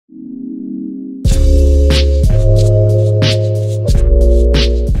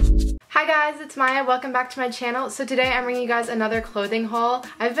it's Maya. Welcome back to my channel. So today I'm bringing you guys another clothing haul.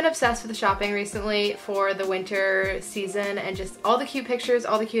 I've been obsessed with shopping recently for the winter season and just all the cute pictures,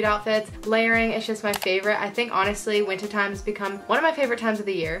 all the cute outfits. Layering is just my favorite. I think honestly winter time has become one of my favorite times of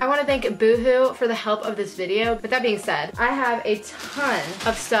the year. I want to thank Boohoo for the help of this video. But that being said, I have a ton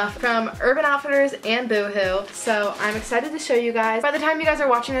of stuff from Urban Outfitters and Boohoo. So I'm excited to show you guys. By the time you guys are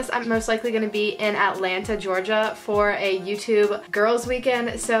watching this, I'm most likely going to be in Atlanta, Georgia for a YouTube Girls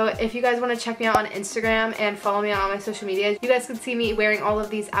Weekend. So if you guys want to check me out on Instagram and follow me on all my social media, you guys can see me wearing all of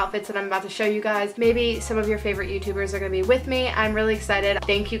these outfits that I'm about to show you guys. Maybe some of your favorite YouTubers are going to be with me. I'm really excited.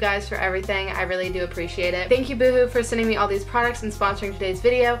 Thank you guys for everything. I really do appreciate it. Thank you Boohoo for sending me all these products and sponsoring today's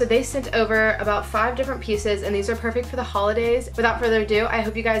video. So they sent over about 5 different pieces and these are perfect for the holidays. Without further ado, I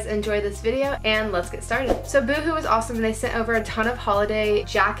hope you guys enjoy this video and let's get started. So Boohoo was awesome and they sent over a ton of holiday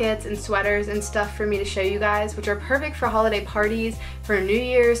jackets and sweaters and stuff for me to show you guys, which are perfect for holiday parties, for New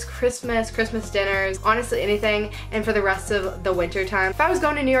Year's, Christmas dinners, honestly anything, and for the rest of the winter time. If I was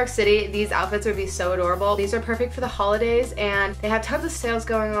going to New York City, these outfits would be so adorable. These are perfect for the holidays and they have tons of sales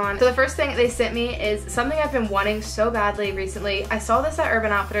going on. So the first thing they sent me is something I've been wanting so badly recently. I saw this at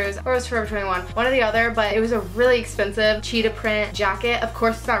Urban Outfitters or it was Forever 21, one or the other, but it was a really expensive cheetah print jacket. Of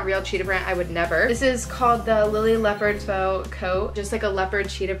course it's not real cheetah print, I would never. This is called the Lily Leopard Faux Coat, just like a leopard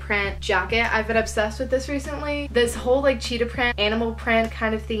cheetah print jacket. I've been obsessed with this recently. This whole like cheetah print, animal print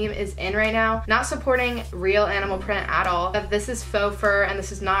kind of theme is in right now. Not supporting real animal print at all. If this is faux fur and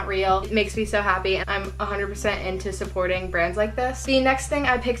this is not real, it makes me so happy. I'm 100% into supporting brands like this. The next thing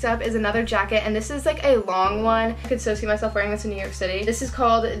I picked up is another jacket and this is like a long one. I could so see myself wearing this in New York City. This is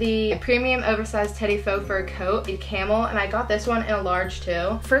called the Premium Oversized Teddy Faux Fur Coat in camel and I got this one in a large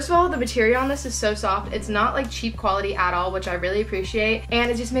too. First of all, the material on this is so soft. It's not like cheap quality at all, which I really appreciate,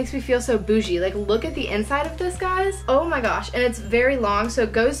 and it just makes me feel so bougie. Like look at the inside of this, guys. Oh my gosh, and it's very long, so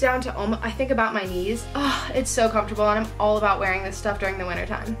it goes down to almost, I think, about my knees. Oh, it's so comfortable and I'm all about wearing this stuff during the winter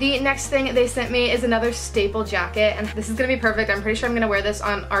time. The next thing they sent me is another staple jacket and this is gonna be perfect. I'm pretty sure I'm gonna wear this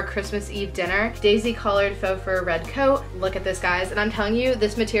on our Christmas Eve dinner. Daisy colored faux fur red coat. Look at this, guys, and I'm telling you,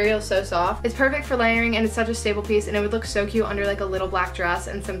 this material is so soft. It's perfect for layering and it's such a staple piece and it would look so cute under like a little black dress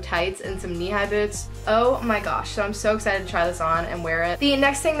and some tights and some knee-high boots. Oh my gosh, so I'm so excited to try this on and wear it. The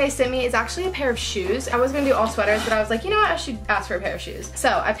next thing they sent me is actually a pair of shoes. I was gonna do all sweaters, but I was like, you know what, I should ask for a pair of shoes.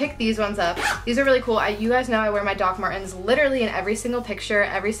 So I picked these ones up. These are really cool. You guys know I wear my Doc Martens literally in every single picture,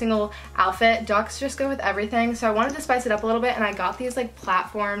 every single outfit. Docs just go with everything, so I wanted to spice it up a little bit and I got these like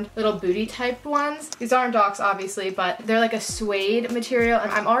platformed little booty type ones. These aren't Docs obviously, but they're like a suede material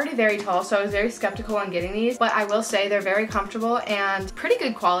and I'm already very tall, so I was very skeptical on getting these, but I will say they're very comfortable and pretty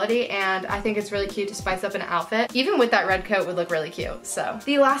good quality and I think it's really cute to spice up an outfit. Even with that red coat would look really cute. So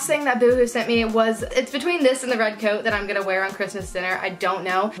the last thing that Boohoo sent me was, it's between this and the red coat that I'm gonna wear on Christmas dinner. I don't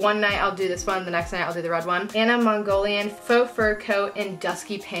know. One night I'll do this one, the next night I'll do the red one. And a Mongolian faux fur coat in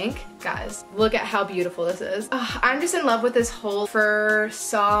dusky pink. Guys, look at how beautiful this is. Ugh, I'm just in love with this whole fur,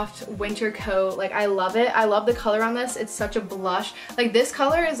 soft winter coat. Like I love it. I love the color on this. It's such a blush. Like this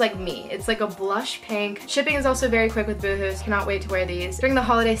color is like me. It's like a blush pink. Shipping is also very quick with Boohoo. Cannot wait to wear these during the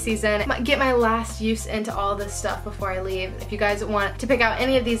holiday season. Get my last use into all this stuff before I leave. If you guys want to pick out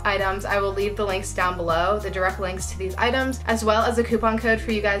any of these items, I will leave the links down below, the direct links to these items, as well as a coupon code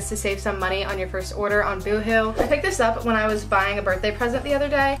for you guys to save some money on your first order on Boohoo. I picked this up when I was buying a birthday present the other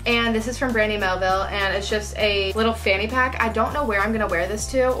day, and this is from Brandy Melville, and it's just a little fanny pack. I don't know where I'm gonna wear this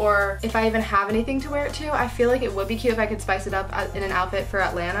to, or if I even have anything to wear it to. I feel like it would be cute if I could spice it up in an outfit for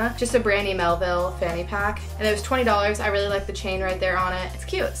Atlanta. Just a Brandy Melville fanny pack, and it was $20. I really like the chain right there on it. It's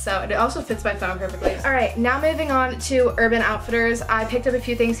cute, so it also fits my phone perfectly. All right, now moving on to Urban Outfitters. I picked up a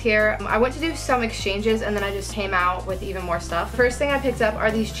few things here. I went to do some exchanges, and then I just came out with even more stuff. First thing I picked up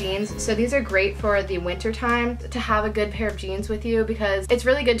are these jeans. So these are great for the winter time to have a good pair of jeans with you, because it's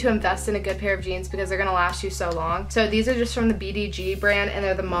really good to invest in a good pair of jeans because they're gonna last you so long. So these are just from the BDG brand and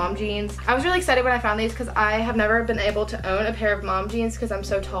they're the mom jeans. I was really excited when I found these because I have never been able to own a pair of mom jeans because I'm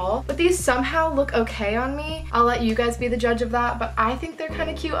so tall, but these somehow look okay on me. I'll let you guys be the judge of that, but I think they're kind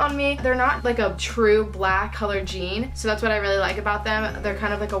of cute on me. They're not like a true black colored jean, so that's what I really like about them. They're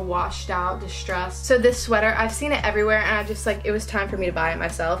kind of like a washed out, distressed. So this sweater, I've seen it everywhere and I just like, it was time for me to buy it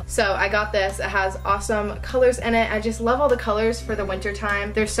myself. So I got this. It has awesome colors in it. I just love all the colors for the winter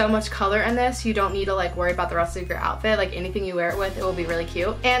time. There's so much color in this, you don't need to like worry about the rest of your outfit. Like anything you wear it with, it will be really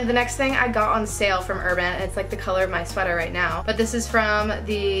cute. And the next thing I got on sale from Urban, and it's like the color of my sweater right now, but this is from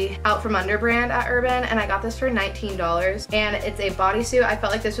the Out From Under brand at Urban, and I got this for $19, and it's a bodysuit. bodysuit. I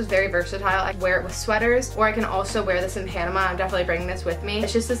felt like this was very versatile. I can wear it with sweaters, or I can also wear this in Panama. I'm definitely bringing this with me.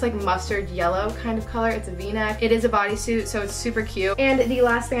 It's just this like mustard yellow kind of color. It's a v-neck. It is a bodysuit, so it's super cute. And the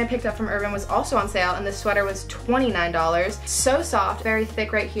last thing I picked up from Urban was also on sale, and this sweater was $29. So soft, very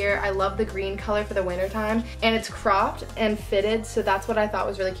thick right here. I love the green color for the winter time, and it's cropped and fitted, so that's what I thought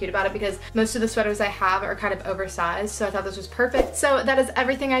was really cute about it, because most of the sweaters I have are kind of oversized, so I thought this was perfect. So that is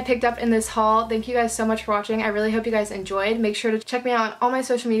everything I picked up in this haul. Thank you guys so much for watching. I really hope you guys enjoyed. Make sure to check me out on all my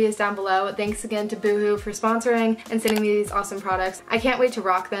social medias down below. Thanks again to Boohoo for sponsoring and sending me these awesome products. I can't wait to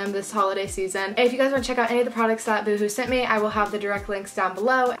rock them this holiday season. And if you guys want to check out any of the products that Boohoo sent me, I will have the direct links down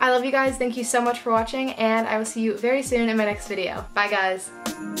below. I love you guys. Thank you so much for watching, and I will see you very soon in my next video. Bye guys.